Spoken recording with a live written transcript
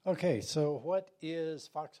Okay, so what is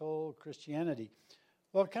Foxhole Christianity?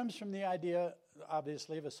 Well, it comes from the idea,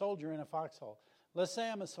 obviously, of a soldier in a foxhole. Let's say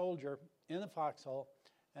I'm a soldier in a foxhole,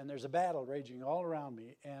 and there's a battle raging all around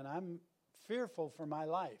me, and I'm fearful for my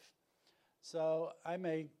life. So I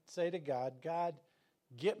may say to God, God,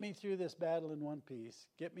 get me through this battle in one piece,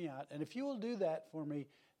 get me out. And if you will do that for me,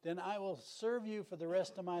 then I will serve you for the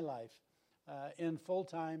rest of my life in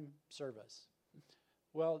full-time service.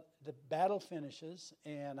 Well, the battle finishes,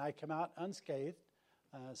 and I come out unscathed,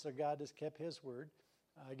 so God has kept his word.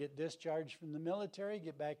 I get discharged from the military,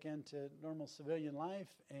 get back into normal civilian life,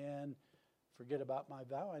 and forget about my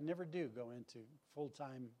vow. I never do go into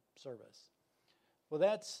full-time service. Well,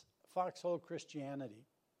 that's Foxhole Christianity.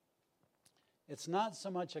 It's not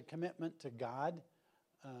so much a commitment to God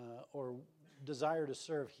or desire to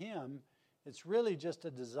serve him. It's really just a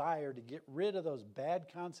desire to get rid of those bad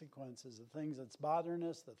consequences, the things that's bothering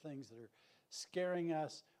us, the things that are scaring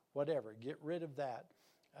us, whatever. Get rid of that.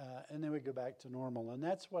 And then we go back to normal. And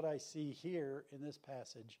that's what I see here in this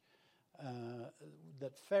passage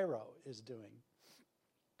that Pharaoh is doing.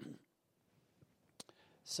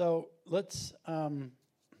 So let's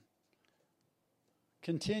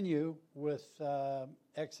continue with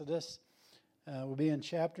Exodus. We'll be in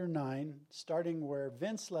chapter 9, starting where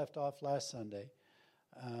Vince left off last Sunday,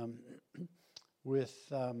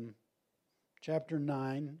 with chapter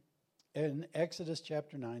 9, in Exodus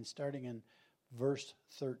chapter 9, starting in verse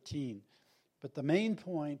 13. But the main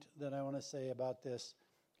point that I want to say about this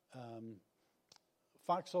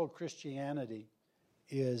Foxhole Christianity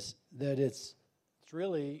is that it's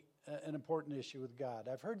really an important issue with God.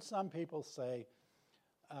 I've heard some people say,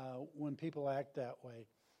 when people act that way,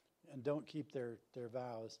 and don't keep their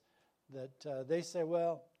vows, that they say,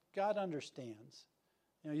 well, God understands.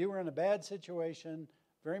 You were in a bad situation,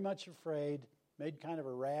 very much afraid, made kind of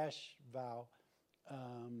a rash vow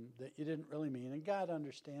that you didn't really mean, and God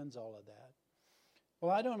understands all of that.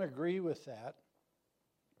 Well, I don't agree with that,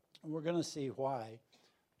 and we're going to see why.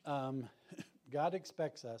 God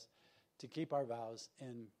expects us to keep our vows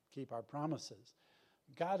and keep our promises.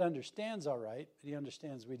 God understands all right, but he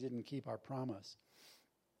understands we didn't keep our promise.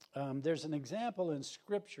 There's an example in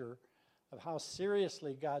Scripture of how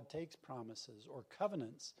seriously God takes promises or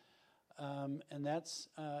covenants, and that's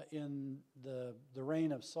in the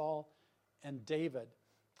reign of Saul and David.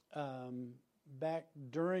 Back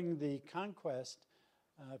during the conquest,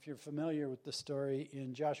 if you're familiar with the story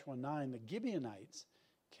in Joshua 9, the Gibeonites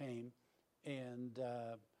came and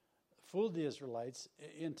fooled the Israelites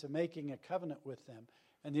into making a covenant with them.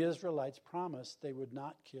 And the Israelites promised they would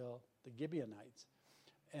not kill the Gibeonites.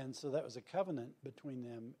 And so that was a covenant between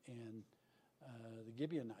them and the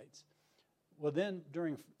Gibeonites. Well, then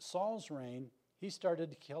during Saul's reign, he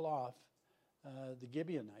started to kill off the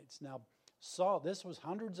Gibeonites. Now, Saul, this was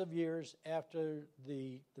hundreds of years after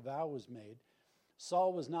the vow was made.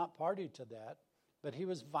 Saul was not party to that, but he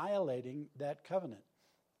was violating that covenant.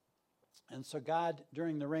 And so God,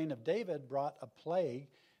 during the reign of David, brought a plague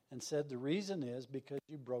and said, the reason is because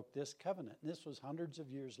you broke this covenant. And this was hundreds of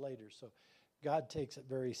years later. So God takes it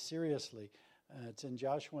very seriously. It's in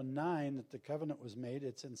Joshua 9 that the covenant was made.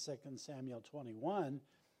 It's in 2 Samuel 21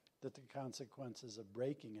 that the consequences of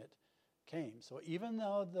breaking it came. So even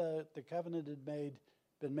though the covenant had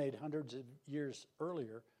been made hundreds of years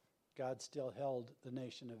earlier, God still held the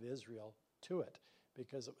nation of Israel to it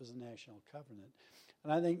because it was a national covenant.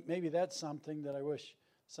 And I think maybe that's something that I wish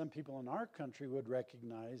some people in our country would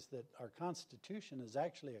recognize, that our Constitution is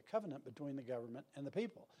actually a covenant between the government and the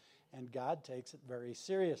people. And God takes it very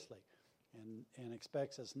seriously and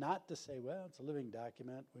expects us not to say, well, it's a living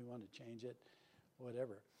document, we want to change it,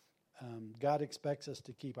 whatever. God expects us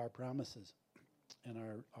to keep our promises and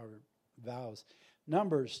our vows.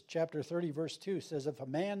 Numbers chapter 30, verse 2 says, if a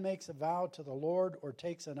man makes a vow to the Lord or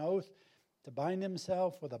takes an oath to bind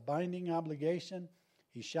himself with a binding obligation,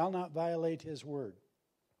 he shall not violate his word.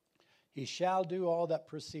 He shall do all that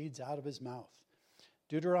proceeds out of his mouth.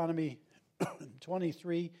 Deuteronomy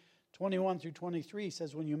 23, 21 through 23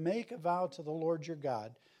 says, when you make a vow to the Lord your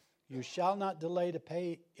God, you shall not delay to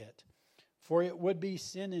pay it, for it would be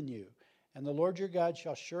sin in you, and the Lord your God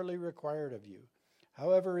shall surely require it of you.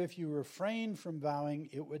 However, if you refrain from vowing,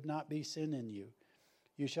 it would not be sin in you.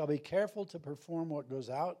 You shall be careful to perform what goes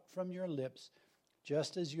out from your lips,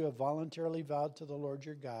 just as you have voluntarily vowed to the Lord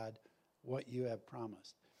your God what you have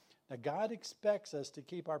promised. Now, God expects us to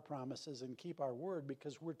keep our promises and keep our word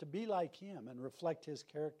because we're to be like him and reflect his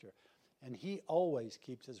character. And he always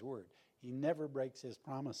keeps his word. He never breaks his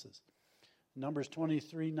promises. Numbers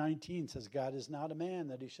 23:19 says, God is not a man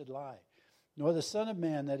that he should lie, nor the son of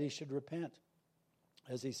man that he should repent.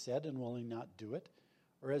 As he said, and will he not do it?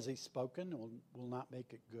 or has he spoken will not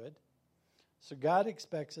make it good. So God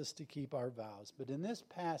expects us to keep our vows. But in this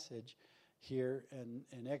passage here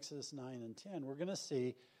in Exodus 9 and 10, we're going to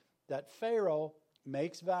see that Pharaoh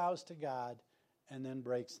makes vows to God and then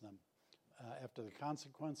breaks them. After the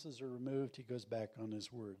consequences are removed, he goes back on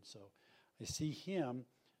his word. So I see him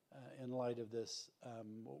in light of this,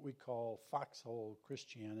 what we call Foxhole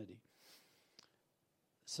Christianity.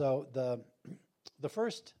 So the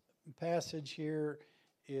first passage here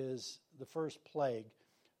is the first plague.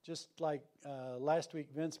 Just like last week,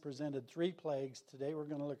 Vince presented 3 plagues. Today we're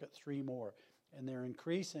going to look at 3 more. And they're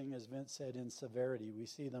increasing, as Vince said, in severity. We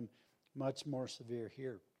see them much more severe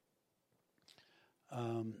here.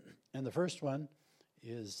 And the first one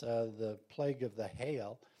is the plague of the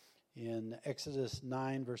hail in Exodus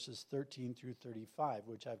 9, verses 13 through 35,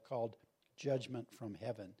 which I've called judgment from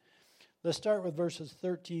heaven. Let's start with verses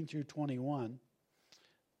 13 through 21.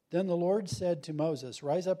 Then the Lord said to Moses,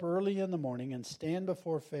 "Rise up early in the morning and stand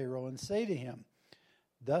before Pharaoh and say to him,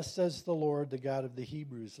 'Thus says the Lord, the God of the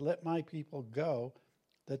Hebrews, let my people go,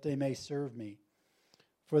 that they may serve me.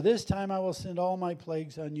 For this time I will send all my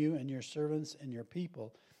plagues on you and your servants and your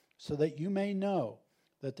people, so that you may know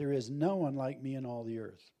that there is no one like me in all the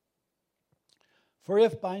earth. For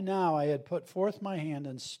if by now I had put forth my hand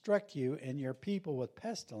and struck you and your people with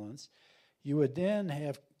pestilence, you would then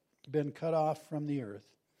have been cut off from the earth.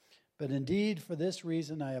 But indeed, for this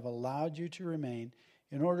reason I have allowed you to remain,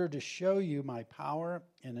 in order to show you my power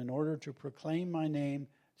and in order to proclaim my name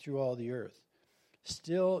through all the earth.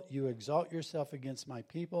 Still, you exalt yourself against my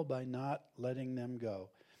people by not letting them go.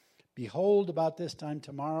 Behold, about this time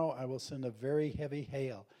tomorrow I will send a very heavy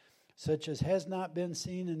hail, such as has not been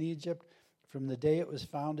seen in Egypt from the day it was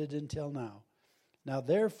founded until now. Now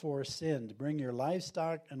therefore send, bring your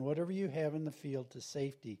livestock and whatever you have in the field to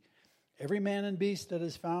safety. Every man and beast that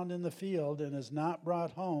is found in the field and is not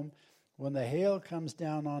brought home, when the hail comes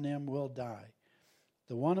down on him, will die.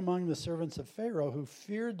 The one among the servants of Pharaoh who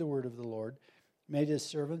feared the word of the Lord made his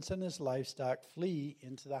servants and his livestock flee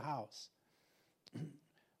into the house.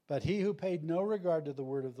 But he who paid no regard to the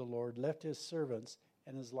word of the Lord left his servants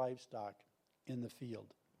and his livestock in the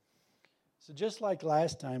field." So just like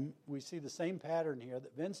last time, we see the same pattern here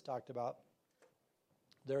that Vince talked about.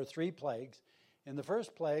 There are 3 plagues. In the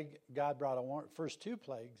first plague, God brought first 2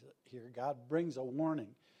 plagues here, God brings a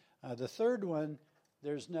warning. The third one,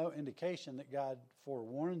 there's no indication that God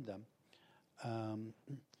forewarned them.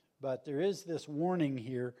 But there is this warning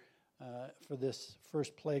here for this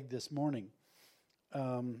first plague this morning.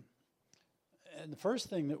 And the first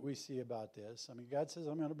thing that we see about this, God says,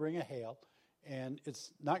 I'm going to bring a hail. And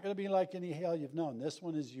it's not going to be like any hail you've known. This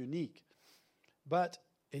one is unique. But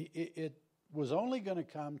it was only going to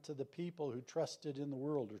come to the people who trusted in the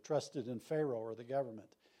world or trusted in Pharaoh or the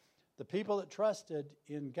government. The people that trusted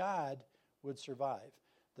in God would survive.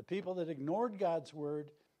 The people that ignored God's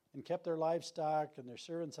word and kept their livestock and their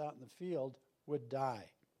servants out in the field would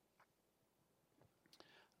die.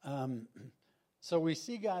 So we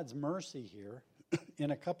see God's mercy here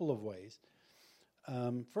in a couple of ways.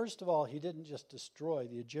 First of all, he didn't just destroy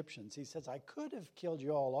the Egyptians. He says, I could have killed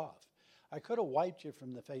you all off. I could have wiped you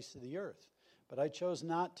from the face of the earth, but I chose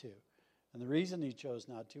not to. And the reason he chose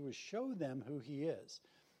not to was show them who he is.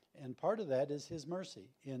 And part of that is his mercy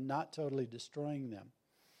in not totally destroying them.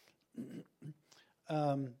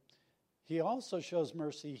 He also shows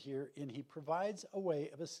mercy here in he provides a way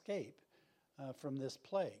of escape from this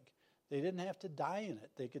plague. They didn't have to die in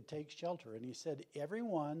it. They could take shelter. And he said,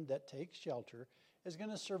 everyone that takes shelter is going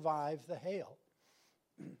to survive the hail.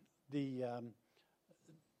 The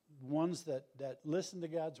ones that listen to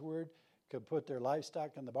God's word could put their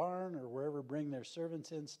livestock in the barn or wherever, bring their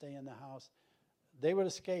servants in, stay in the house. They would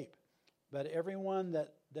escape. But everyone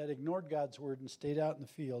that ignored God's word and stayed out in the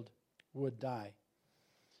field would die.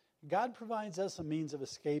 God provides us a means of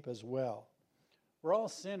escape as well. We're all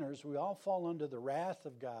sinners. We all fall under the wrath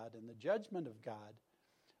of God and the judgment of God.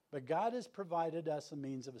 But God has provided us a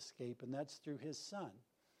means of escape, and that's through his Son.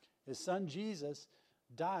 His Son, Jesus,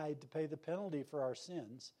 died to pay the penalty for our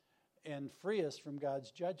sins and free us from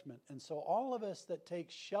God's judgment. And so all of us that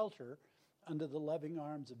take shelter under the loving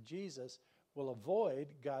arms of Jesus will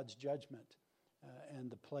avoid God's judgment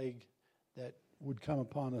and the plague that would come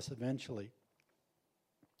upon us eventually.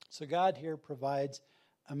 So God here provides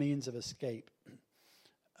a means of escape.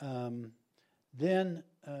 Then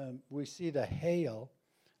we see the hail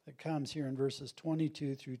that comes here in verses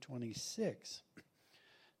 22 through 26.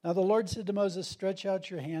 Now the Lord said to Moses, stretch out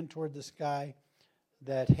your hand toward the sky,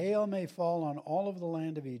 that hail may fall on all of the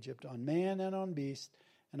land of Egypt, on man and on beast,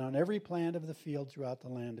 and on every plant of the field throughout the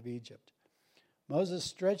land of Egypt. Moses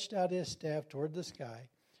stretched out his staff toward the sky,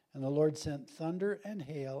 And the Lord sent thunder and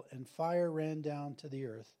hail, and fire ran down to the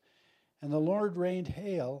earth. And the Lord rained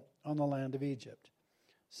hail on the land of Egypt.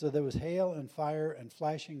 So there was hail and fire and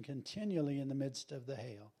flashing continually in the midst of the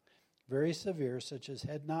hail, very severe, such as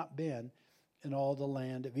had not been in all the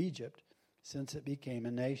land of Egypt since it became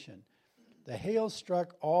a nation. The hail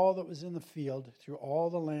struck all that was in the field through all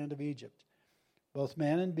the land of Egypt, both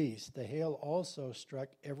man and beast. The hail also struck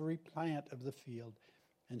every plant of the field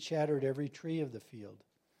and shattered every tree of the field.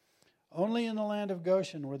 Only in the land of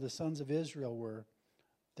Goshen, where the sons of Israel were,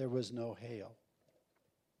 there was no hail.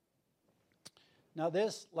 Now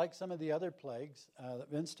this, like some of the other plagues that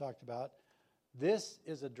Vince talked about, this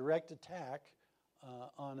is a direct attack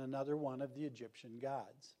on another one of the Egyptian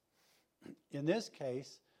gods. In this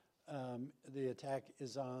case, the attack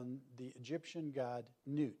is on the Egyptian god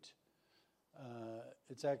Nut.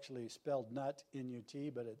 It's actually spelled Nut,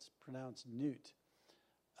 N-U-T, but it's pronounced Nut.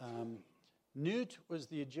 Nut was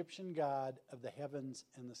the Egyptian god of the heavens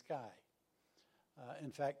and the sky.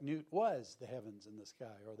 In fact, Nut was the heavens and the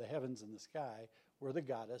sky, or the heavens and the sky were the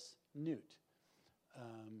goddess Nut.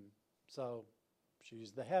 So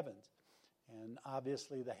she's the heavens. And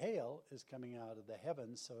obviously the hail is coming out of the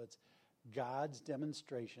heavens, so it's God's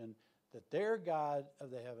demonstration that their God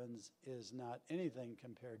of the heavens is not anything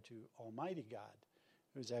compared to Almighty God,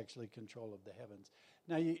 who's actually in control of the heavens.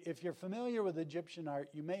 Now, if you're familiar with Egyptian art,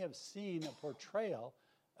 you may have seen a portrayal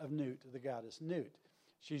of Nut, the goddess Nut.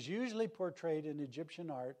 She's usually portrayed in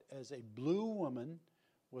Egyptian art as a blue woman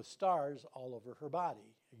with stars all over her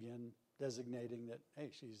body, again, designating that,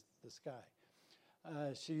 hey, she's the sky.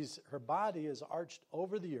 Her body is arched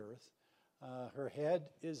over the earth. Her head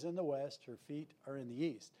is in the west, her feet are in the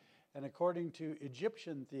east. And according to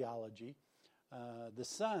Egyptian theology, the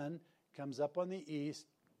sun comes up on the east,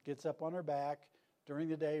 gets up on her back during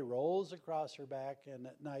the day, rolls across her back, and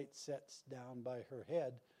at night sets down by her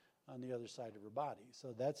head on the other side of her body.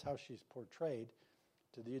 So that's how she's portrayed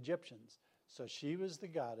to the Egyptians. So she was the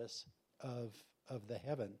goddess of the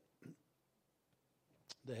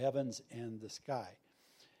heavens and the sky.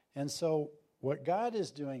 And so what God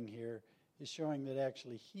is doing here is showing that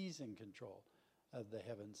actually he's in control of the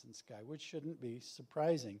heavens and sky, which shouldn't be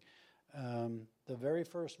surprising. The very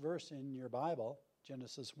first verse in your Bible,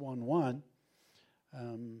 Genesis 1:1,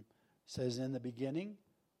 says, in the beginning,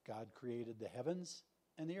 God created the heavens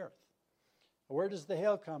and the earth. Where does the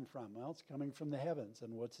hail come from? Well, it's coming from the heavens.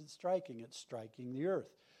 And what's it striking? It's striking the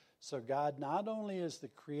earth. So God not only is the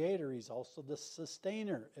creator, he's also the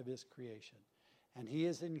sustainer of his creation. And he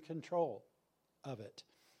is in control of it.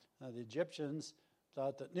 Now, the Egyptians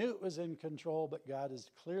thought that Nut was in control, but God is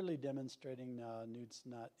clearly demonstrating, no, Nut's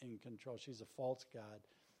not in control. She's a false god,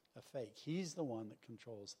 a fake. He's the one that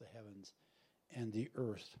controls the heavens and the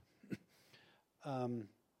earth.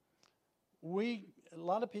 A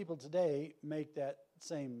lot of people today make that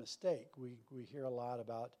same mistake. We hear a lot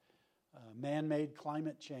about man-made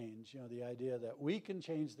climate change, the idea that we can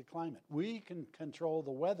change the climate. We can control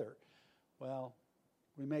the weather. Well,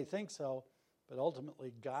 we may think so, but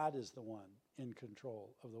ultimately God is the one in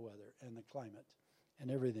control of the weather and the climate and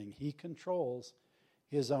everything. He controls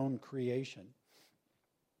his own creation.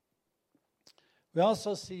 We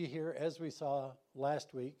also see here, as we saw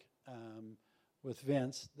last week with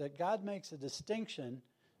Vince, that God makes a distinction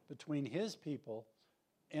between his people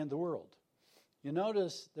and the world. You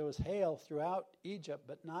notice there was hail throughout Egypt,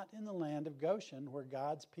 but not in the land of Goshen where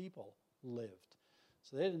God's people lived.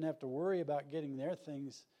 So they didn't have to worry about getting their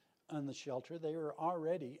things on the shelter. They were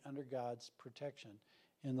already under God's protection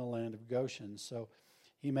in the land of Goshen. So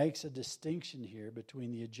he makes a distinction here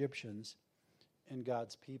between the Egyptians and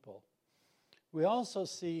God's people. We also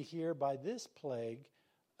see here by this plague,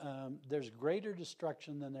 there's greater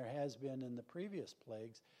destruction than there has been in the previous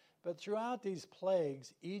plagues. But throughout these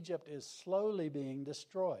plagues, Egypt is slowly being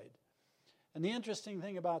destroyed. And the interesting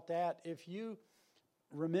thing about that, if you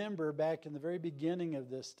remember back in the very beginning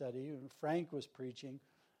of this study, when Frank was preaching,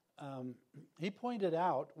 he pointed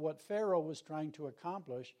out what Pharaoh was trying to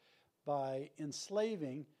accomplish by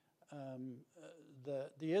enslaving the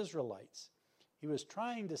Israelites. He was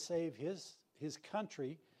trying to save his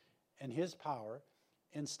country and his power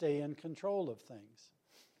and stay in control of things.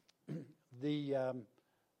 The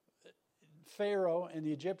Pharaoh and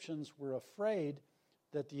the Egyptians were afraid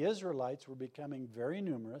that the Israelites were becoming very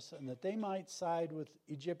numerous and that they might side with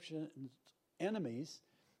Egyptian enemies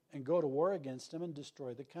and go to war against them and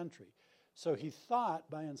destroy the country. So he thought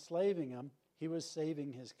by enslaving them, he was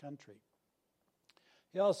saving his country.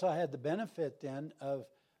 He also had the benefit then of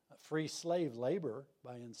free slave labor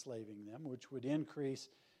by enslaving them, which would increase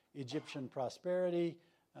Egyptian prosperity,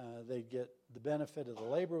 They'd get the benefit of the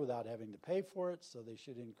labor without having to pay for it, so they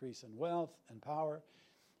should increase in wealth and power.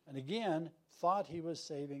 And again, thought he was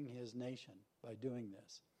saving his nation by doing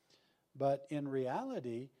this. But in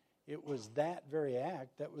reality, it was that very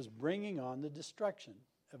act that was bringing on the destruction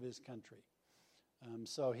of his country.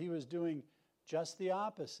 So he was doing just the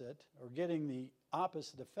opposite, or getting the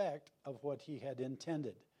opposite effect of what he had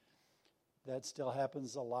intended. That still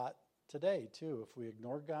happens a lot today, too. If we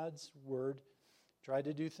ignore God's word, try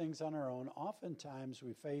to do things on our own, oftentimes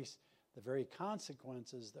we face the very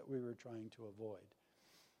consequences that we were trying to avoid.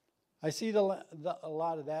 I see a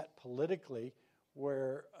lot of that politically,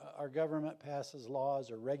 where our government passes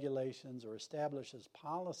laws or regulations or establishes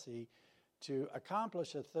policy to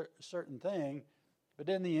accomplish a certain thing, but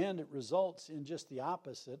in the end it results in just the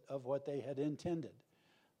opposite of what they had intended.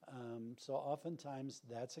 So oftentimes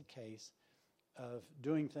that's a case of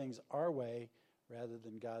doing things our way rather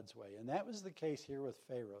than God's way. And that was the case here with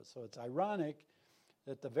Pharaoh. So it's ironic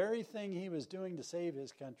that the very thing he was doing to save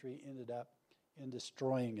his country ended up in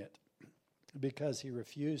destroying it because he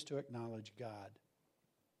refused to acknowledge God.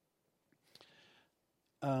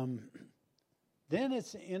 Then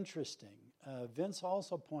it's interesting. Vince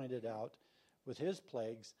also pointed out with his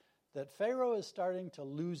plagues that Pharaoh is starting to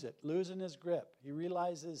losing his grip. He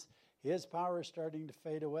realizes his power is starting to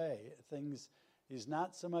fade away. He's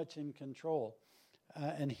not so much in control.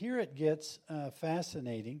 And here it gets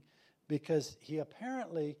fascinating because he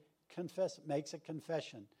apparently makes a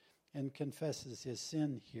confession and confesses his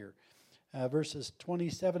sin here. Verses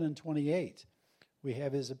 27 and 28, we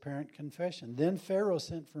have his apparent confession. Then Pharaoh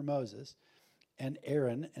sent for Moses and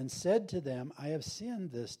Aaron and said to them, I have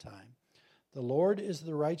sinned this time. The Lord is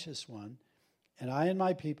the righteous one, and I and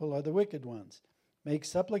my people are the wicked ones. Make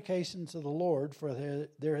supplication to the Lord, for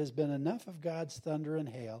there has been enough of God's thunder and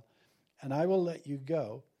hail, and I will let you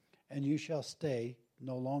go, and you shall stay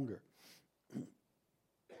no longer.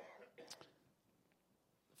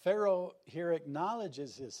 Pharaoh here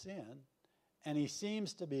acknowledges his sin, and he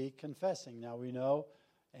seems to be confessing. Now we know,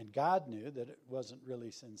 and God knew, that it wasn't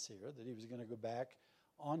really sincere, that he was going to go back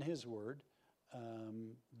on his word,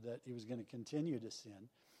 that he was going to continue to sin.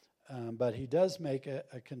 But he does make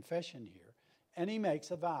a confession here, and he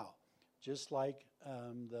makes a vow, just like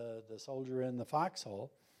the soldier in the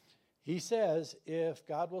Foxhole. He says, if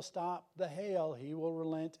God will stop the hail, he will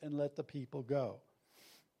relent and let the people go.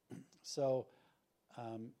 So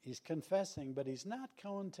he's confessing, but he's not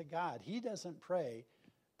going to God. He doesn't pray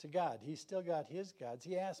to God. He's still got his gods.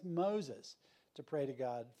 He asked Moses to pray to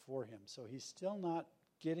God for him. So he's still not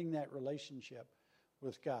getting that relationship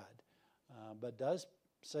with God, but does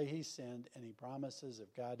say he sinned, and he promises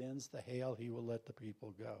if God ends the hail, he will let the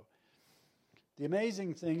people go. The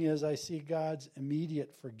amazing thing is I see God's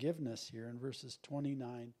immediate forgiveness here in verses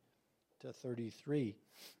 29 to 33.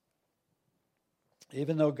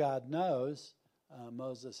 Even though God knows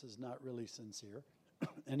Moses is not really sincere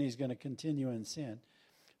and he's going to continue in sin,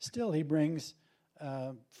 still he brings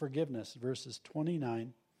forgiveness, verses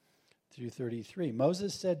 29 through 33.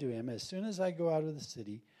 Moses said to him, as soon as I go out of the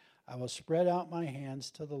city, I will spread out my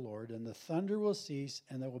hands to the Lord, and the thunder will cease,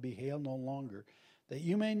 and there will be hail no longer, that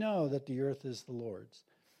you may know that the earth is the Lord's.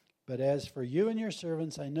 But as for you and your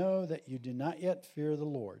servants, I know that you do not yet fear the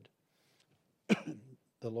Lord,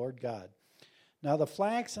 the Lord God. Now the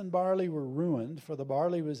flax and barley were ruined, for the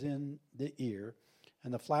barley was in the ear,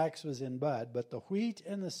 and the flax was in bud, but the wheat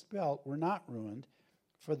and the spelt were not ruined,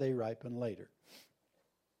 for they ripen later.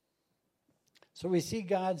 So we see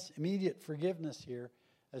God's immediate forgiveness here.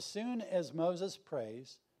 As soon as Moses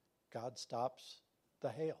prays, God stops the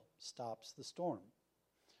hail, stops the storm.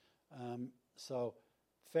 So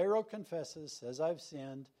Pharaoh confesses, says, I've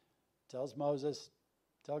sinned, tells Moses,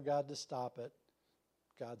 tell God to stop it.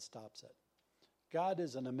 God stops it. God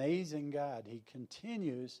is an amazing God. He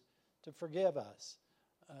continues to forgive us.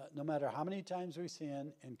 No matter how many times we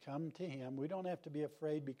sin and come to him, we don't have to be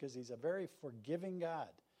afraid because he's a very forgiving God.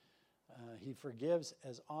 He forgives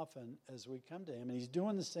as often as we come to him. And he's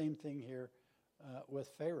doing the same thing here with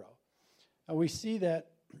Pharaoh. And we see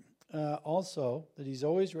that also, that he's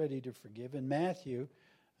always ready to forgive. In Matthew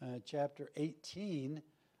chapter 18,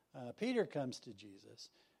 Peter comes to Jesus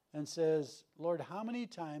and says, Lord, how many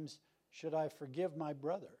times should I forgive my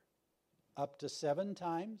brother? Up to 7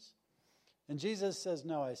 times? And Jesus says,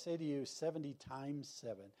 no, I say to you 70 times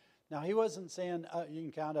 7. Now, he wasn't saying you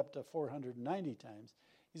can count up to 490 times.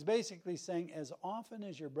 He's basically saying as often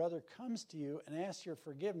as your brother comes to you and asks your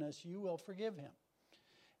forgiveness, you will forgive him.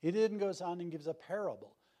 He then goes on and gives a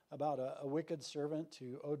parable about a wicked servant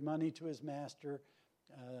who owed money to his master,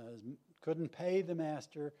 couldn't pay the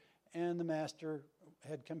master, and the master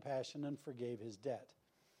had compassion and forgave his debt.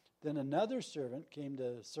 Then another servant came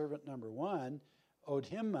to servant number one, owed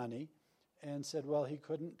him money, and said, well, he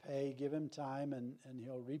couldn't pay, give him time, and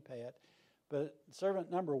he'll repay it. But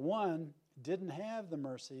servant number one didn't have the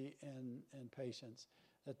mercy and patience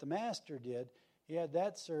that the master did. He had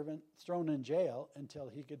that servant thrown in jail until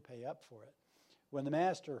he could pay up for it. When the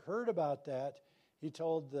master heard about that, he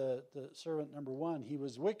told the servant number one he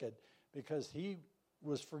was wicked because he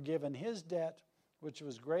was forgiven his debt, which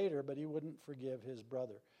was greater, but he wouldn't forgive his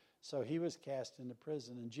brother. So he was cast into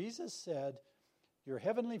prison. And Jesus said, your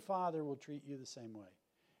heavenly Father will treat you the same way.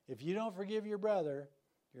 If you don't forgive your brother,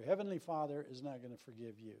 your heavenly Father is not going to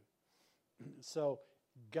forgive you. So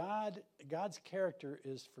God's character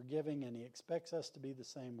is forgiving, and he expects us to be the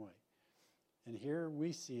same way. And here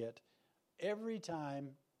we see it. Every time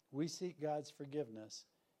we seek God's forgiveness,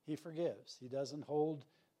 he forgives. He doesn't hold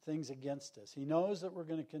things against us. He knows that we're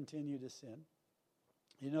going to continue to sin.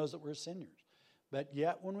 He knows that we're sinners. But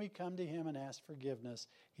yet when we come to him and ask forgiveness,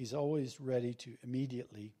 he's always ready to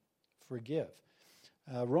immediately forgive.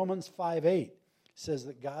 Romans 5:8 says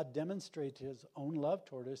that God demonstrated his own love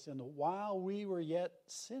toward us, and while we were yet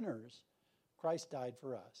sinners, Christ died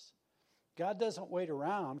for us. God doesn't wait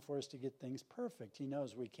around for us to get things perfect. He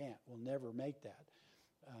knows we can't. We'll never make that,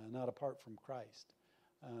 not apart from Christ.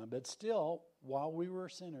 But still, while we were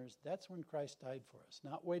sinners, that's when Christ died for us,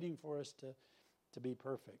 not waiting for us to be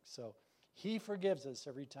perfect. So he forgives us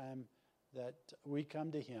every time that we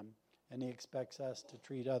come to him, and he expects us to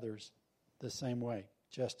treat others the same way,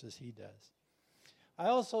 just as he does. I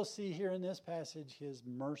also see here in this passage his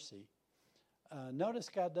mercy. Notice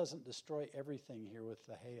God doesn't destroy everything here with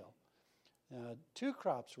the hail. 2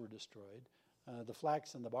 crops were destroyed, the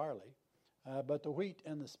flax and the barley, but the wheat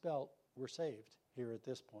and the spelt were saved here at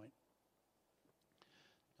this point.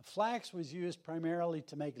 The flax was used primarily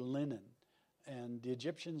to make linen, and the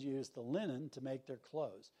Egyptians used the linen to make their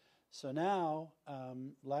clothes. So now,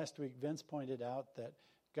 last week Vince pointed out that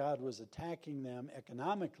God was attacking them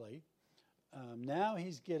economically. Now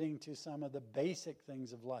he's getting to some of the basic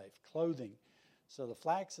things of life, clothing. So the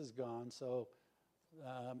flax is gone, so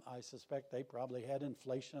I suspect they probably had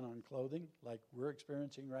inflation on clothing like we're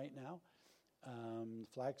experiencing right now.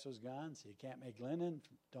 Flax was gone, so you can't make linen.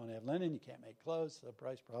 If you don't have linen, you can't make clothes, so the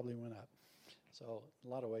price probably went up. So in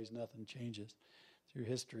a lot of ways, nothing changes through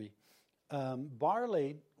history.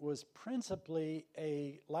 Barley was principally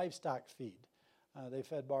a livestock feed. They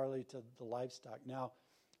fed barley to the livestock. Now,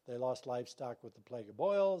 they lost livestock with the plague of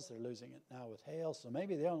boils. They're losing it now with hail. So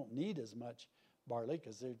maybe they don't need as much barley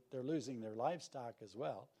because they're losing their livestock as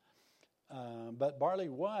well. But barley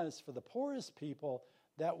was, for the poorest people,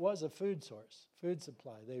 that was a food source, food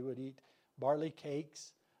supply. They would eat barley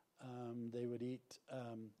cakes. They would eat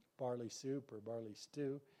barley soup or barley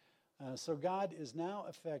stew. So God is now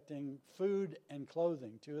affecting food and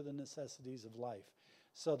clothing, 2 of the necessities of life.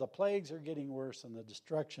 So the plagues are getting worse, and the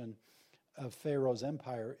destruction of Pharaoh's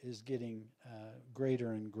empire is getting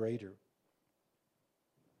greater and greater.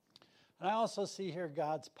 And I also see here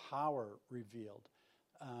God's power revealed.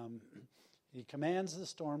 He commands the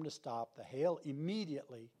storm to stop. The hail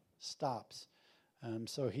immediately stops.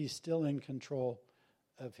 So he's still in control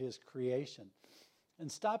of his creation.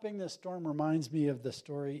 And stopping this storm reminds me of the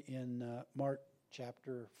story in Mark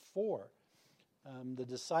chapter 4. The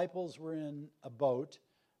disciples were in a boat.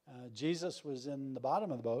 Jesus was in the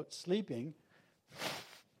bottom of the boat, sleeping.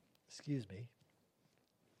 Excuse me.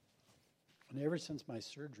 And ever since my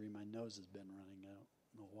surgery, my nose has been running. I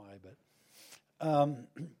don't know why, but...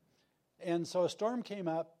 And so a storm came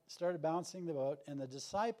up, started bouncing the boat, and the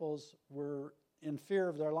disciples were in fear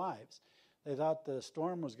of their lives. They thought the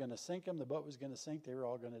storm was going to sink them, the boat was going to sink, they were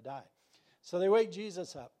all going to die. So they wake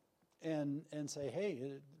Jesus up and say,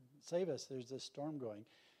 hey, save us, there's this storm going.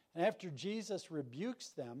 And after Jesus rebukes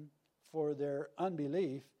them for their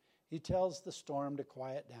unbelief, he tells the storm to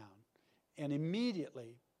quiet down. And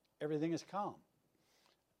immediately, everything is calm.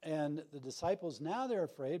 And the disciples, now they're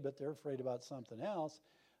afraid, but they're afraid about something else.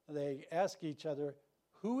 They ask each other,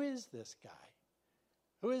 who is this guy?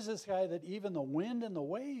 Who is this guy that even the wind and the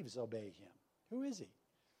waves obey him? Who is he?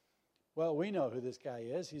 Well, we know who this guy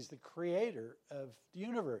is. He's the creator of the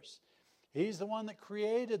universe. He's the one that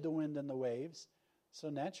created the wind and the waves. So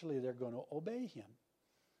naturally, they're going to obey him.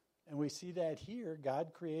 And we see that here.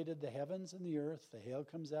 God created the heavens and the earth. The hail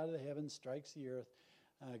comes out of the heavens, strikes the earth.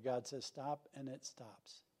 God says, stop, and it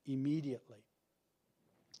stops immediately.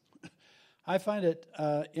 I find it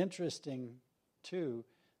interesting, too,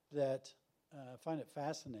 that I find it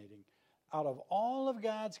fascinating. Out of all of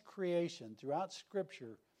God's creation throughout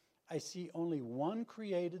Scripture, I see only one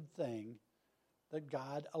created thing that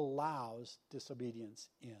God allows disobedience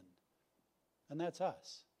in, and that's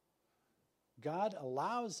us. God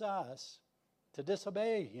allows us to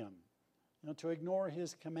disobey him, to ignore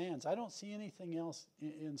his commands. I don't see anything else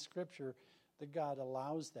in Scripture that God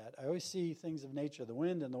allows that. I always see things of nature, the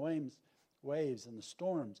wind and the waves and the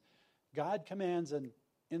storms. God commands an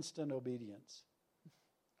instant obedience.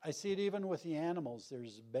 I see it even with the animals.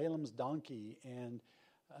 There's Balaam's donkey and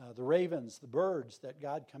the ravens, the birds that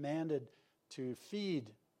God commanded to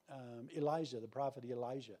feed Elijah, the prophet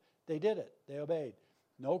Elijah. They did it. They obeyed.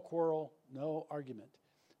 No quarrel, no argument.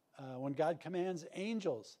 When God commands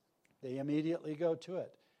angels, they immediately go to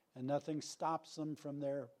it. And nothing stops them from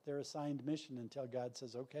their assigned mission until God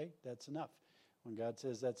says, okay, that's enough. When God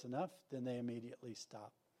says that's enough, then they immediately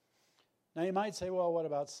stop. Now you might say, well, what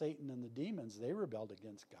about Satan and the demons? They rebelled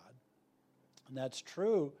against God. And that's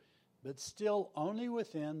true, but still only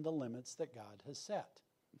within the limits that God has set.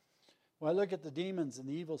 When I look at the demons and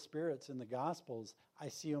the evil spirits in the Gospels, I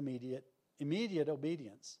see immediate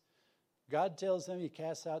obedience. God tells them he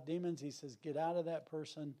casts out demons. He says, get out of that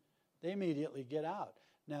person. They immediately get out.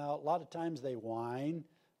 Now, a lot of times they whine,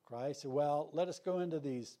 cry, say, well, let us go into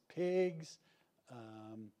these pigs.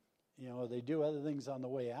 They do other things on the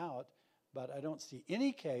way out. But I don't see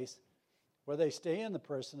any case where they stay in the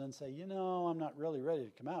person and say, I'm not really ready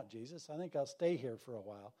to come out, Jesus. I think I'll stay here for a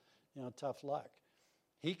while. Tough luck.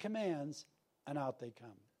 He commands, and out they come.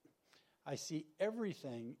 I see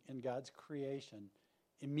everything in God's creation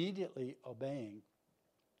immediately obeying,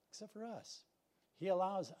 except for us. He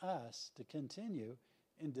allows us to continue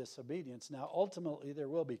in disobedience. Now, ultimately, there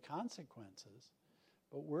will be consequences,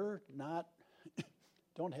 but we're not,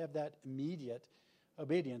 don't have that immediate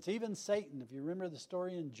obedience. Even Satan, if you remember the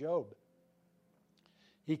story in Job,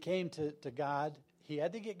 he came to God. He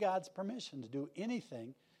had to get God's permission to do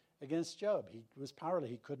anything against Job. He was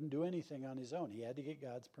powerless. He couldn't do anything on his own. He had to get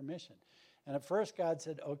God's permission. And at first God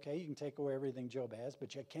said, okay, you can take away everything Job has,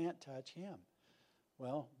 but you can't touch him.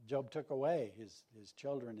 Well, Job took away his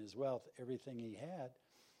children, his wealth, everything he had.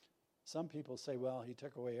 Some people say, well, he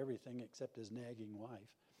took away everything except his nagging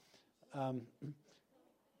wife.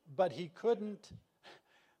 But he couldn't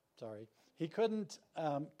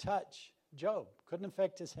touch Job, couldn't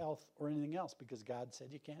affect his health or anything else because God said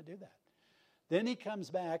you can't do that. Then he comes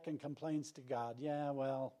back and complains to God, yeah,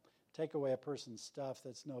 well, take away a person's stuff,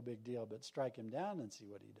 that's no big deal, but strike him down and see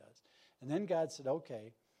what he does. And then God said,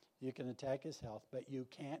 okay, you can attack his health, but you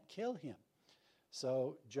can't kill him.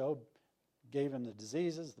 So Job gave him the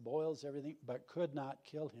diseases, the boils, everything, but could not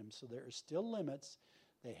kill him. So there are still limits.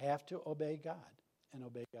 They have to obey God and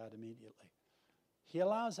obey God immediately. He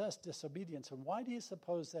allows us disobedience. And why do you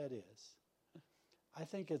suppose that is? I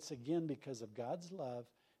think it's, again, because of God's love,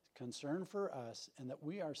 concern for us, and that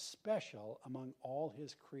we are special among all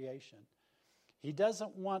his creation. He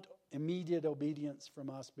doesn't want immediate obedience from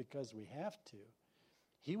us because we have to.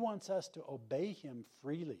 He wants us to obey him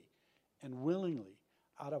freely and willingly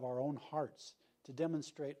out of our own hearts to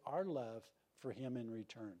demonstrate our love for him in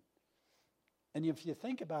return. And if you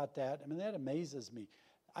think about that, that amazes me.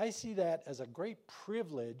 I see that as a great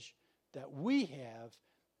privilege that we have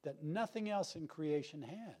that nothing else in creation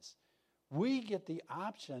has. We get the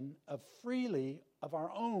option of freely, of our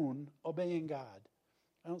own, obeying God.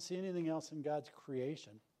 I don't see anything else in God's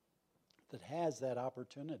creation that has that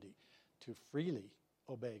opportunity to freely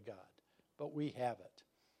obey God. But we have it.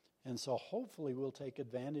 And so hopefully we'll take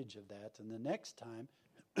advantage of that. And the next time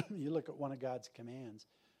you look at one of God's commands,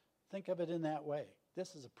 think of it in that way.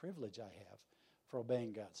 This is a privilege I have for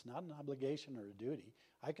obeying God. It's not an obligation or a duty.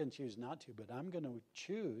 I can choose not to, but I'm going to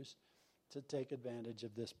choose to take advantage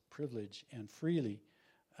of this privilege and freely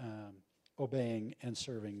obeying and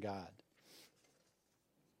serving God.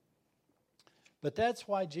 But that's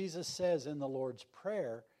why Jesus says in the Lord's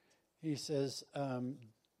Prayer, he says,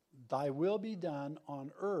 thy will be done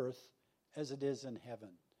on earth as it is in heaven.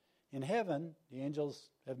 In heaven, the angels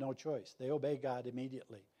have no choice. They obey God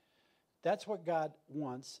immediately. That's what God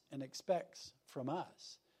wants and expects from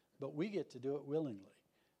us. But we get to do it willingly.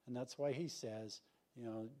 And that's why he says,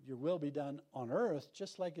 your will be done on earth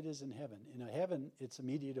just like it is in heaven. In heaven, it's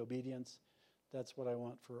immediate obedience. That's what I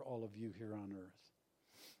want for all of you here on earth.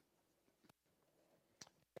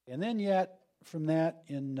 And then yet, from that,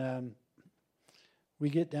 we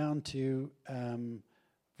get down to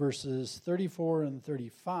verses 34 and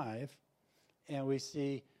 35, and we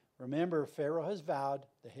see, remember, Pharaoh has vowed,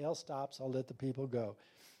 the hail stops, I'll let the people go.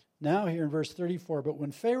 Now here in verse 34, but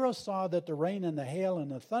when Pharaoh saw that the rain and the hail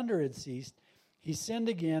and the thunder had ceased, he sinned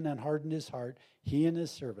again and hardened his heart, he and his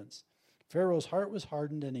servants. Pharaoh's heart was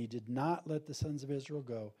hardened, and he did not let the sons of Israel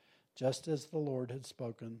go, just as the Lord had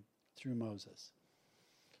spoken through Moses.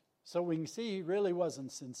 So we can see he really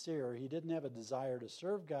wasn't sincere. He didn't have a desire to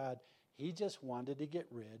serve God. He just wanted to get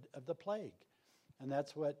rid of the plague. And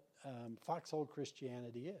that's what Foxhole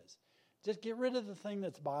Christianity is. Just get rid of the thing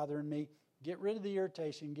that's bothering me. Get rid of the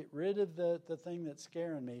irritation. Get rid of the thing that's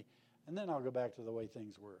scaring me. And then I'll go back to the way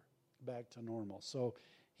things were, back to normal. So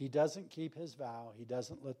he doesn't keep his vow. He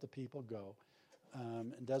doesn't let the people go.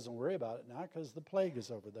 And doesn't worry about it now because the plague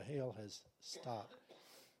is over. The hail has stopped.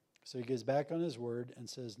 So he gets back on his word and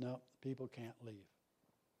says, no, people can't leave.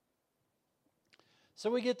 So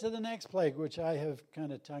we get to the next plague, which I have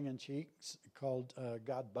kind of tongue-in-cheek called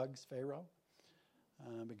God bugs Pharaoh,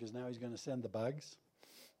 because now he's going to send the bugs.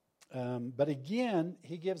 But again,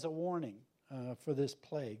 he gives a warning for this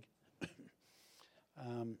plague.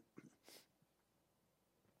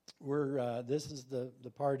 This is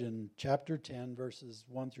the part in chapter 10, verses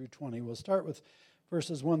 1 through 20. We'll start with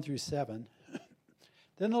verses 1 through 7.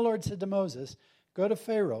 Then the Lord said to Moses, "Go to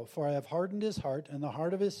Pharaoh, for I have hardened his heart and the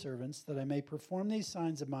heart of his servants, that I may perform these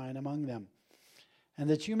signs of mine among them, and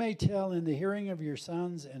that you may tell in the hearing of your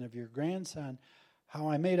sons and of your grandson how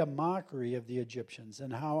I made a mockery of the Egyptians,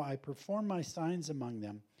 and how I performed my signs among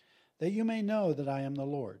them, that you may know that I am the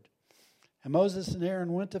Lord." And Moses and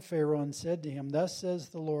Aaron went to Pharaoh and said to him, "Thus says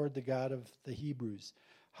the Lord, the God of the Hebrews,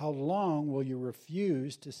 how long will you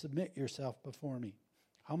refuse to submit yourself before me?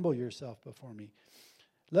 Humble yourself before me.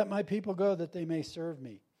 Let my people go that they may serve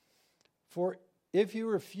me. For if you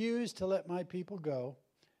refuse to let my people go,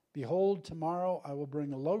 behold, tomorrow I will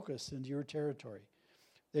bring locusts into your territory.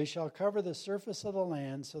 They shall cover the surface of the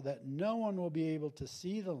land so that no one will be able to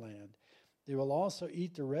see the land. They will also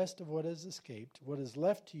eat the rest of what has escaped, what is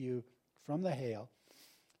left to you from the hail,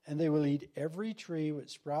 and they will eat every tree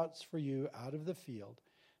which sprouts for you out of the field.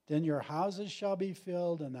 Then your houses shall be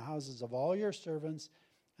filled, and the houses of all your servants,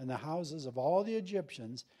 and the houses of all the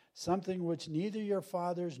Egyptians, something which neither your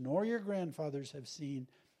fathers nor your grandfathers have seen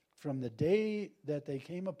from the day that they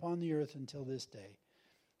came upon the earth until this day."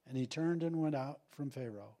 And he turned and went out from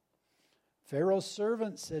Pharaoh. Pharaoh's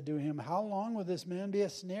servants said to him, "How long will this man be a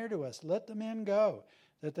snare to us? Let the men go,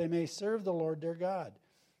 that they may serve the Lord their God.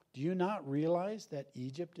 Do you not realize that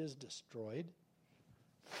Egypt is destroyed?"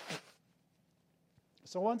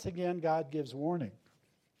 So once again, God gives warning.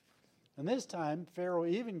 And this time, Pharaoh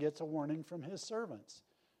even gets a warning from his servants.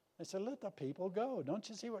 They said, "Let the people go. Don't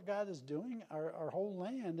you see what God is doing? Our whole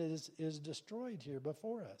land is destroyed here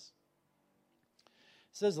before us."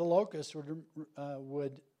 It says the locusts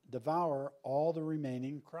would devour all the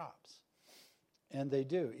remaining crops. And they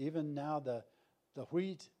do. Even now, the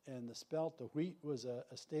wheat and the spelt. The wheat was a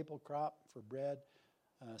staple crop for bread.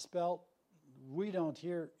 Spelt, we don't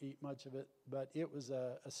here eat much of it, but it was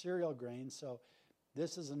a cereal grain. So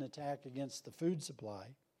this is an attack against the food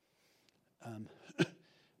supply.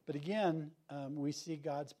 But again, we see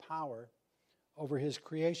God's power over his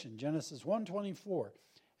creation. Genesis 1:24.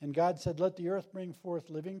 And God said, "Let the earth bring forth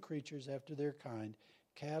living creatures after their kind,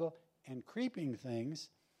 cattle and creeping things,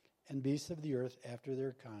 and beasts of the earth after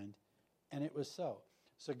their kind." And it was so.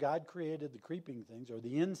 So God created the creeping things, or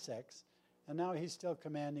the insects, and now he's still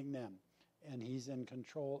commanding them. And he's in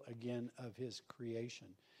control again of his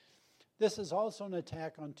creation. This is also an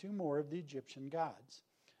attack on two more of the Egyptian gods.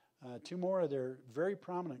 Two more of their very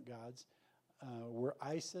prominent gods were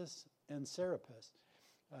Isis and Serapis,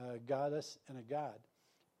 a goddess and a god.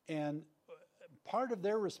 And part of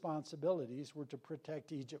their responsibilities were to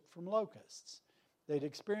protect Egypt from locusts. They'd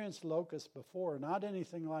experienced locusts before, not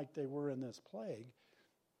anything like they were in this plague,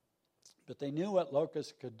 but they knew what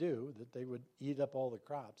locusts could do, that they would eat up all the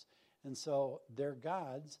crops. And so their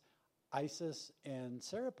gods, Isis and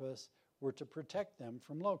Serapis, were to protect them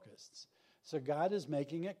from locusts. So God is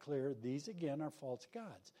making it clear these, again, are false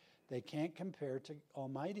gods. They can't compare to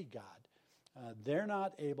Almighty God. They're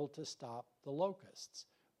not able to stop the locusts,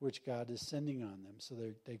 which God is sending on them. So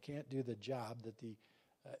they can't do the job that the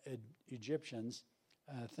Egyptians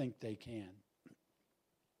think they can.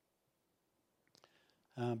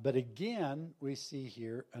 But again, we see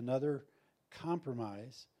here another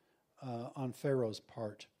compromise on Pharaoh's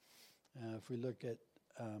part. If we look at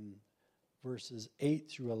verses 8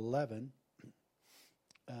 through 11,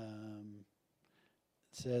 it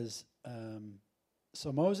says,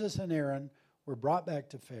 "So Moses and Aaron were brought back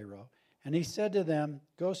to Pharaoh, and he said to them,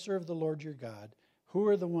 'Go serve the Lord your God. Who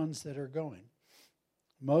are the ones that are going?'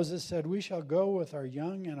 Moses said, 'We shall go with our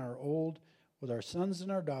young and our old, with our sons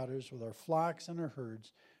and our daughters, with our flocks and our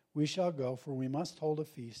herds. We shall go, for we must hold a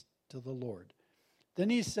feast to the Lord.' Then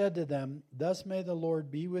he said to them, 'Thus may the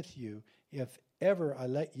Lord be with you, if ever I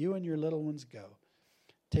let you and your little ones go.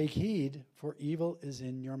 Take heed, for evil is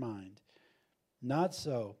in your mind. Not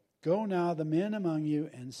so. Go now, the men among you,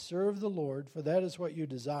 and serve the Lord, for that is what you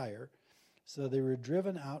desire. So they were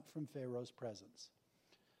driven out from Pharaoh's presence.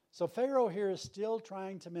 So Pharaoh here is still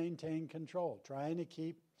trying to maintain control, trying to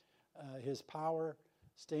keep his power,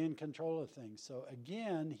 stay in control of things. So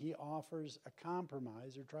again, he offers a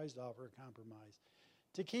compromise, or tries to offer a compromise,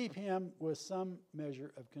 to keep him with some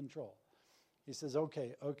measure of control. He says,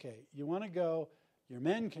 okay, you want to go, your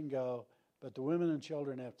men can go, but the women and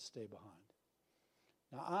children have to stay behind.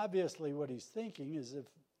 Now, obviously, what he's thinking is if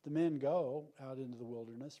the men go out into the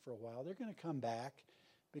wilderness for a while, they're going to come back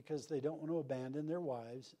because they don't want to abandon their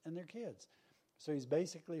wives and their kids. So he's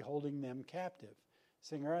basically holding them captive,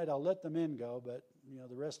 saying, all right, I'll let the men go, but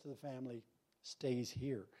the rest of the family stays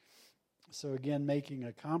here. So again, making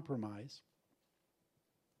a compromise.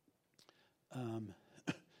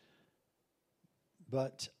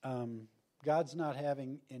 But God's not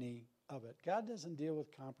having any of it. God doesn't deal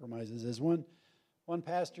with compromises. As one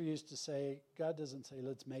pastor used to say, God doesn't say,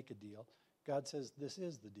 let's make a deal. God says, this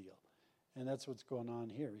is the deal. And that's what's going on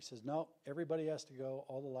here. He says, no, everybody has to go,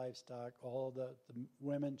 all the livestock, all the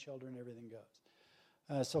women, children, everything goes.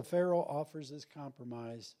 So Pharaoh offers this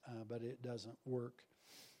compromise, but it doesn't work.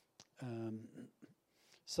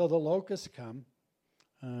 So the locusts come,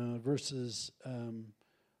 verses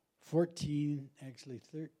 13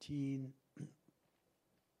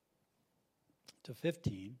 to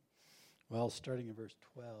 15. Well, starting in verse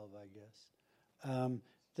 12, I guess.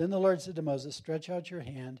 Then the Lord said to Moses, stretch out your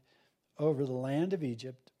hand over the land of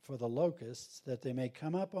Egypt for the locusts, that they may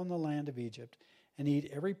come up on the land of Egypt and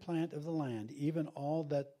eat every plant of the land, even all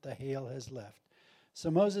that the hail has left.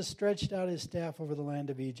 So Moses stretched out his staff over the land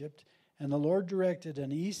of Egypt, and the Lord directed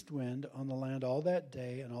an east wind on the land all that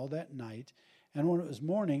day and all that night. And when it was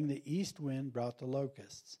morning, the east wind brought the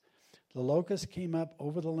locusts. The locusts came up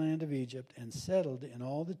over the land of Egypt and settled in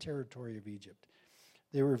all the territory of Egypt.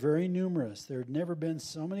 They were very numerous. There had never been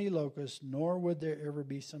so many locusts, nor would there ever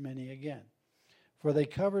be so many again. For they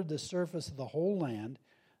covered the surface of the whole land,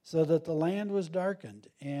 so that the land was darkened,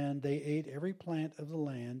 and they ate every plant of the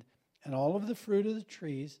land, and all of the fruit of the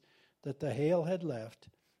trees that the hail had left.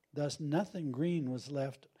 Thus nothing green was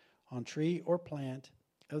left on tree or plant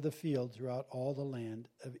of the field throughout all the land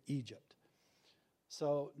of Egypt.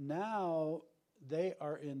 So now they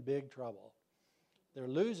are in big trouble. They're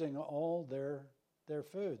losing all their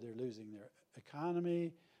food. They're losing their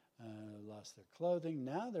economy, lost their clothing.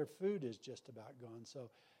 Now their food is just about gone. So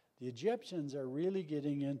the Egyptians are really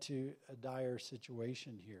getting into a dire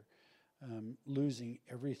situation here, losing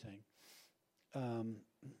everything.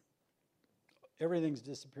 Everything's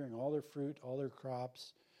disappearing. All their fruit, all their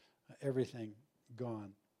crops, everything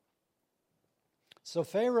gone. So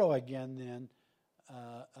Pharaoh again then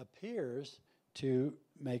appears to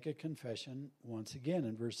make a confession once again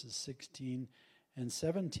in verses 16 and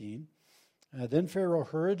 17. Then Pharaoh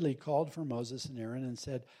hurriedly called for Moses and Aaron and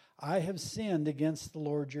said, I have sinned against the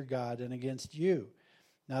Lord your God and against you.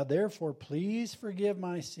 Now therefore please forgive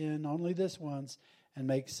my sin only this once, and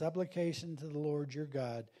make supplication to the Lord your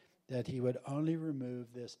God that he would only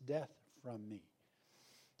remove this death from me.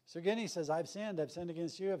 So again he says, I've sinned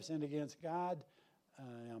against you, I've sinned against God.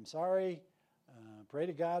 I'm sorry. Pray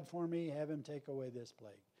to God for me. Have him take away this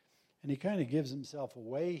plague. And he kind of gives himself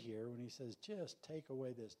away here when he says, just take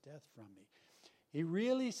away this death from me. He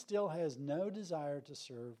really still has no desire to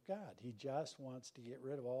serve God. He just wants to get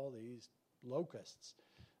rid of all these locusts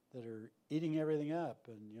that are eating everything up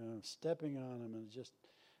and, stepping on them and just,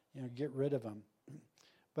 get rid of them.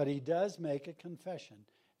 But he does make a confession.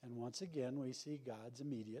 And once again, we see God's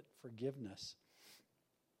immediate forgiveness.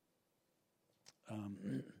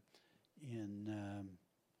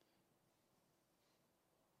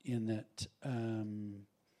 In that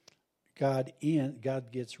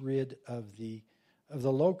God gets rid of the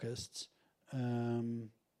locusts. In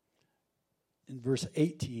verse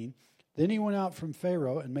 18, then he went out from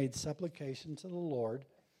Pharaoh and made supplication to the Lord.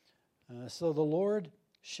 So the Lord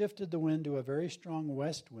shifted the wind to a very strong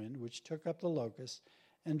west wind, which took up the locusts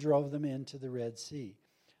and drove them into the Red Sea.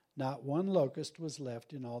 Not one locust was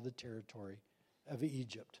left in all the territory of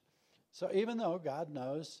Egypt. So even though God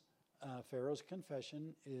knows Pharaoh's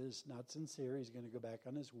confession is not sincere, he's going to go back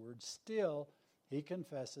on his word, still he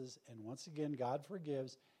confesses, and once again God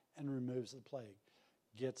forgives and removes the plague,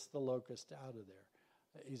 gets the locust out of there.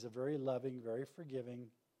 He's a very loving, very forgiving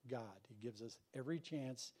God. He gives us every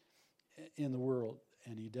chance in the world,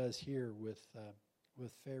 and he does here with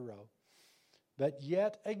Pharaoh. But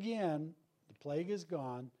yet again, the plague is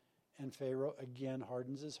gone, and Pharaoh again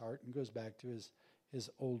hardens his heart and goes back to his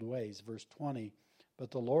old ways. Verse 20,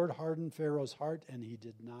 but the Lord hardened Pharaoh's heart, and he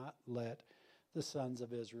did not let the sons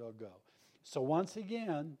of Israel go. So once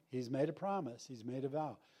again, he's made a promise, he's made a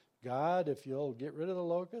vow. God, if you'll get rid of the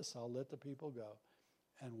locusts, I'll let the people go.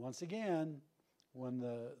 And once again, when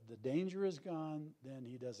the danger is gone, then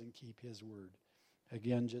he doesn't keep his word.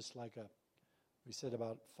 Again, just like we said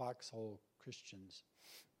about Foxhole Christians.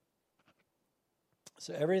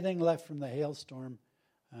 So everything left from the hailstorm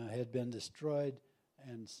had been destroyed,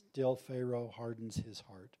 and still Pharaoh hardens his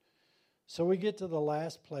heart. So we get to the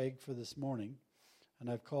last plague for this morning, and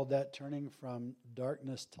I've called that turning from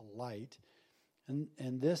darkness to light.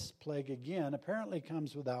 And this plague, again, apparently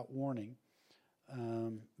comes without warning,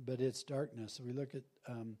 but it's darkness. So we look at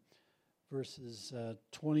verses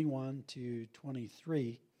 21 to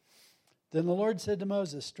 23. Then the Lord said to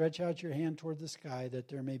Moses, stretch out your hand toward the sky, that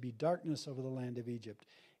there may be darkness over the land of Egypt,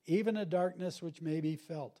 even a darkness which may be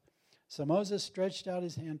felt. So Moses stretched out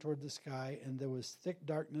his hand toward the sky, and there was thick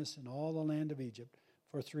darkness in all the land of Egypt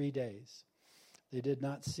for 3 days. They did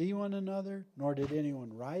not see one another, nor did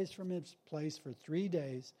anyone rise from his place for 3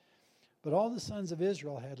 days. But all the sons of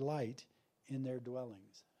Israel had light in their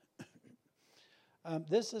dwellings.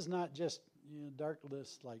 This is not just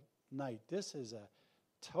darkness like night. This is a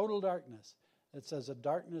total darkness. It says a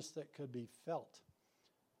darkness that could be felt.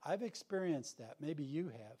 I've experienced that. Maybe you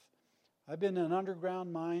have. I've been in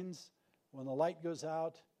underground mines when the light goes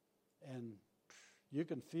out and you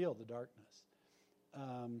can feel the darkness.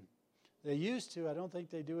 They used to, I don't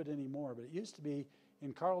think they do it anymore, but it used to be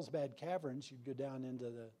in Carlsbad Caverns, you'd go down into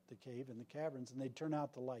the cave in the caverns and they'd turn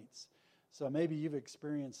out the lights. So maybe you've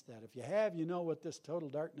experienced that. If you have, you know what this total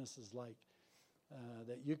darkness is like,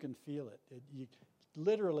 that you can feel it. You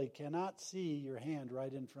literally cannot see your hand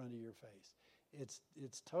right in front of your face.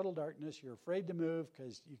 It's total darkness. You're afraid to move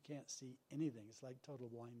because you can't see anything. It's like total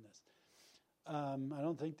blindness. I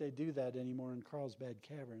don't think they do that anymore in Carlsbad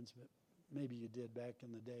Caverns, but maybe you did back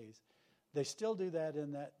in the days. They still do that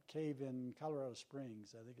in that cave in Colorado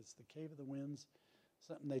Springs. I think it's the Cave of the Winds.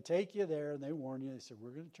 Something. They take you there and they warn you. They say,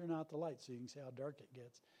 we're going to turn out the lights so you can see how dark it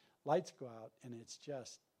gets. Lights go out and it's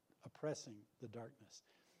just oppressing the darkness.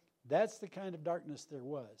 That's the kind of darkness there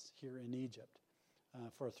was here in Egypt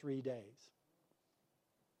for 3 days.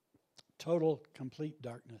 Total, complete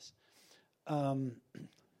darkness. And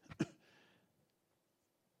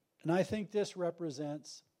I think this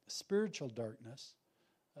represents spiritual darkness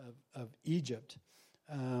of Egypt.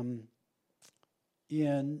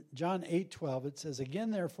 In John 8:12, it says,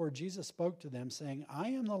 again, therefore, Jesus spoke to them, saying, I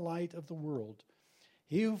am the light of the world.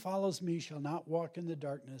 He who follows me shall not walk in the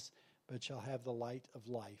darkness, but shall have the light of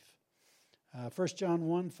life. 1 John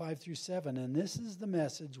 1:5-7, and this is the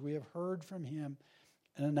message we have heard from him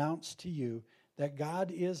and announced to you, that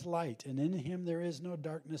God is light, and in him there is no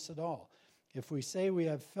darkness at all. If we say we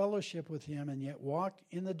have fellowship with him and yet walk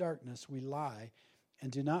in the darkness, we lie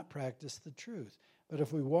and do not practice the truth. But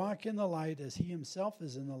if we walk in the light as he himself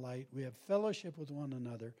is in the light, we have fellowship with one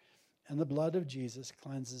another, and the blood of Jesus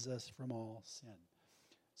cleanses us from all sin.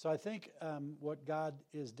 So I think what God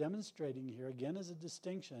is demonstrating here, again, is a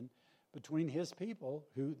distinction between his people,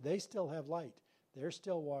 who they still have light. They're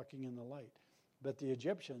still walking in the light. But the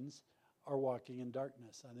Egyptians are walking in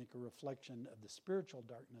darkness. I think a reflection of the spiritual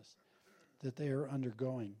darkness that they are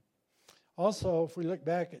undergoing. Also, if we look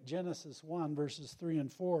back at Genesis 1, verses 3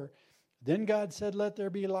 and 4, then God said, let there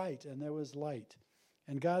be light, and there was light.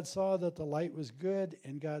 And God saw that the light was good,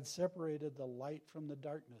 and God separated the light from the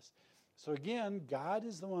darkness. So again, God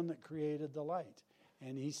is the one that created the light,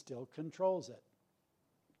 and he still controls it,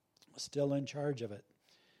 still in charge of it.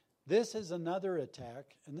 This is another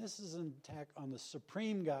attack, and this is an attack on the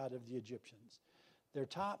supreme God of the Egyptians. Their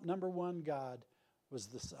top number one god was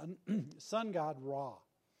the sun god Ra.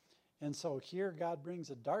 And so here God brings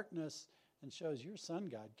a darkness and shows your sun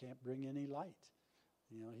god can't bring any light.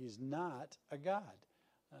 He's not a god.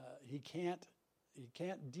 He can't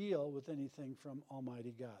deal with anything from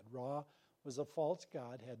Almighty God. Ra was a false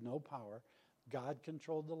god, had no power. God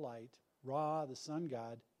controlled the light. Ra, the sun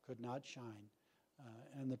god, could not shine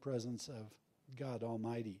in the presence of God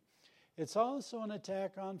Almighty. It's also an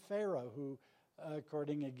attack on Pharaoh, who,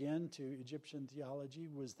 according again to Egyptian theology,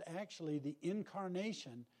 was actually the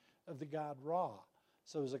incarnation of the god Ra.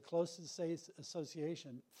 So it was a close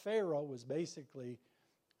association. Pharaoh was basically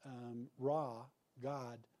Ra,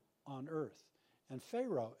 God on earth. And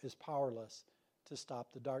Pharaoh is powerless to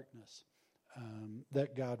stop the darkness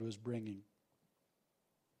that God was bringing.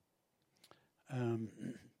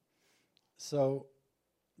 So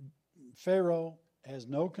Pharaoh has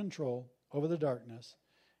no control over the darkness.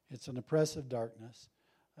 It's an oppressive darkness.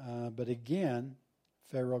 But again,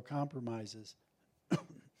 Pharaoh compromises. If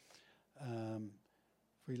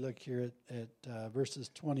we look here at verses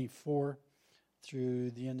 24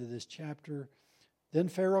 through the end of this chapter, Then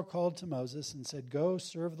Pharaoh called to Moses and said, "Go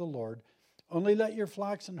serve the Lord. Only let your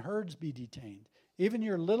flocks and herds be detained. Even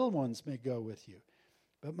your little ones may go with you."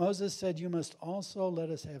 But Moses said, "You must also let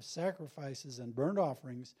us have sacrifices and burnt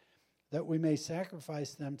offerings, that we may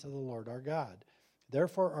sacrifice them to the Lord our God.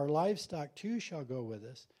 Therefore our livestock too shall go with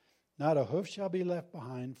us. Not a hoof shall be left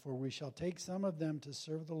behind, for we shall take some of them to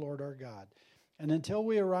serve the Lord our God. And until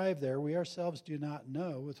we arrive there, we ourselves do not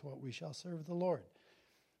know with what we shall serve the Lord."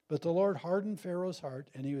 But the Lord hardened Pharaoh's heart,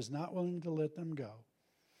 and he was not willing to let them go.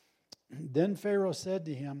 Then Pharaoh said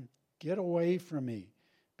to him, "Get away from me.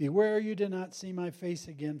 Beware you do not see my face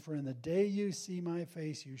again, for in the day you see my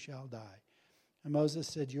face you shall die." And Moses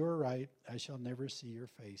said, "You are right. I shall never see your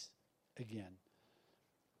face again."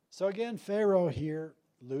 So again, Pharaoh here,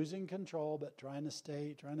 losing control but trying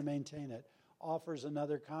to maintain it, offers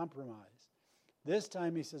another compromise. This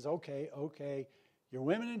time he says, okay, your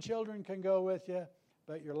women and children can go with you,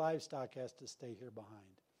 but your livestock has to stay here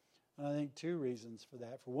behind. And I think two reasons for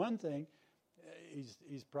that. For one thing,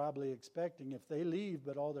 he's probably expecting if they leave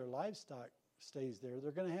but all their livestock stays there,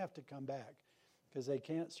 they're going to have to come back because they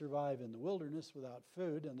can't survive in the wilderness without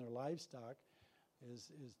food, and their livestock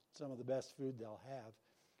is some of the best food they'll have.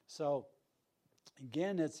 So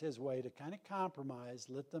again, it's his way to kind of compromise,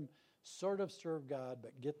 let them sort of serve God,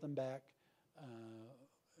 but get them back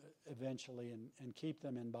eventually and keep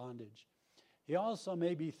them in bondage. He also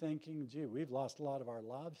may be thinking, gee, we've lost a lot of our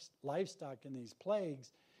livestock in these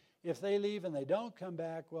plagues. If they leave and they don't come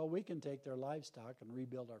back, well, we can take their livestock and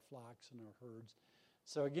rebuild our flocks and our herds.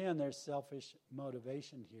 So again, there's selfish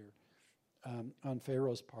motivation here on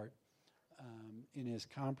Pharaoh's part in his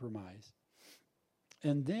compromise.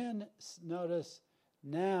 And then notice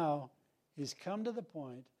now he's come to the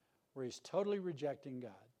point where he's totally rejecting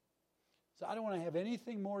God. So I don't want to have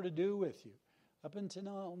anything more to do with you. Up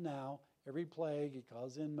until now, every plague, he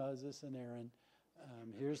calls in Moses and Aaron.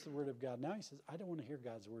 Here's the word of God. Now he says, I don't want to hear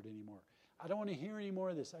God's word anymore. I don't want to hear any more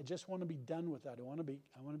of this. I just want to be done with that. I want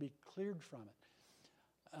to be cleared from it.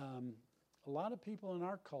 A lot of people in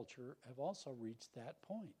our culture have also reached that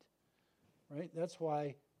point, right? That's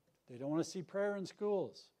why they don't want to see prayer in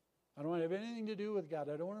schools. I don't want to have anything to do with God.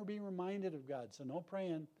 I don't want to be reminded of God. So no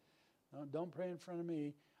praying. Don't pray in front of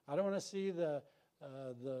me. I don't want to see the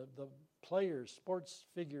players, sports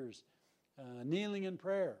figures, kneeling in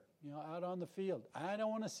prayer, out on the field. I don't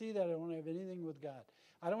want to see that. I don't want to have anything with God.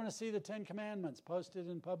 I don't want to see the 10 Commandments posted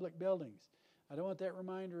in public buildings. I don't want that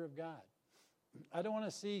reminder of God. I don't want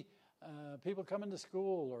to see people coming to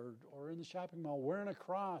school or in the shopping mall wearing a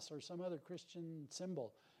cross or some other Christian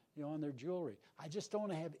symbol, on their jewelry. I just don't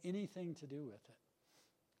want to have anything to do with it.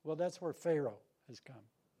 Well, that's where Pharaoh has come.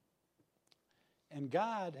 And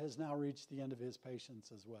God has now reached the end of his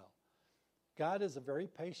patience as well. God is a very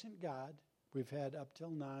patient God. We've had up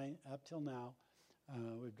till now,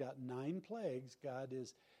 we've got 9 plagues. God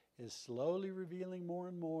is slowly revealing more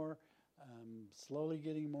and more, slowly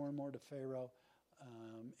getting more and more to Pharaoh.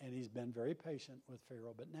 And he's been very patient with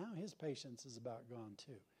Pharaoh. But now his patience is about gone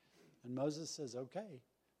too. And Moses says, okay,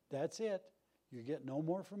 that's it. You get no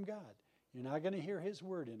more from God. You're not going to hear his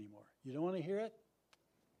word anymore. You don't want to hear it?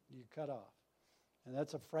 You cut off. And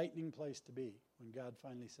that's a frightening place to be when God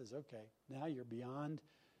finally says, okay, now you're beyond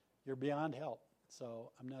help.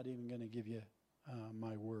 So I'm not even going to give you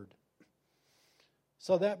my word.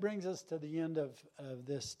 So that brings us to the end of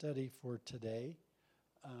this study for today.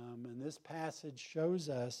 And this passage shows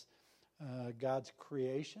us God's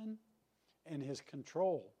creation and his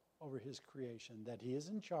control over his creation, that he is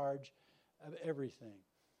in charge of everything.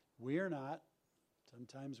 We are not.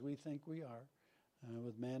 Sometimes we think we are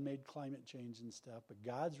with man-made climate change and stuff, but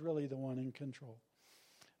God's really the one in control.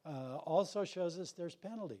 Also shows us there's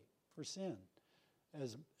penalty for sin.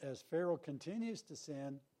 As Pharaoh continues to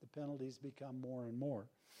sin, the penalties become more and more.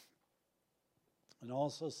 And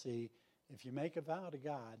also see, if you make a vow to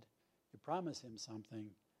God, you promise him something,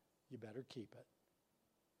 you better keep it.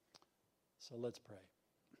 So let's pray.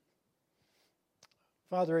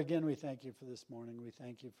 Father, again, we thank you for this morning. We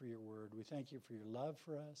thank you for your word. We thank you for your love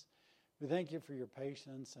for us. We thank you for your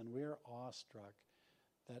patience, and we are awestruck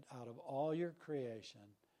that out of all your creation,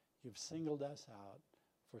 you've singled us out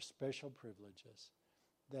for special privileges.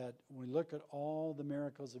 That when we look at all the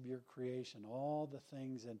miracles of your creation, all the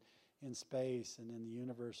things in space and in the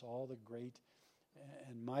universe, all the great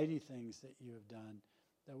and mighty things that you have done,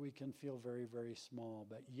 that we can feel very, very small.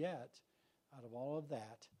 But yet, out of all of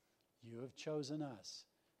that, you have chosen us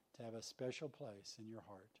to have a special place in your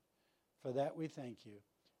heart. For that we thank you,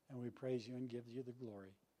 and we praise you and give you the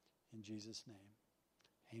glory. In Jesus' name,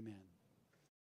 amen.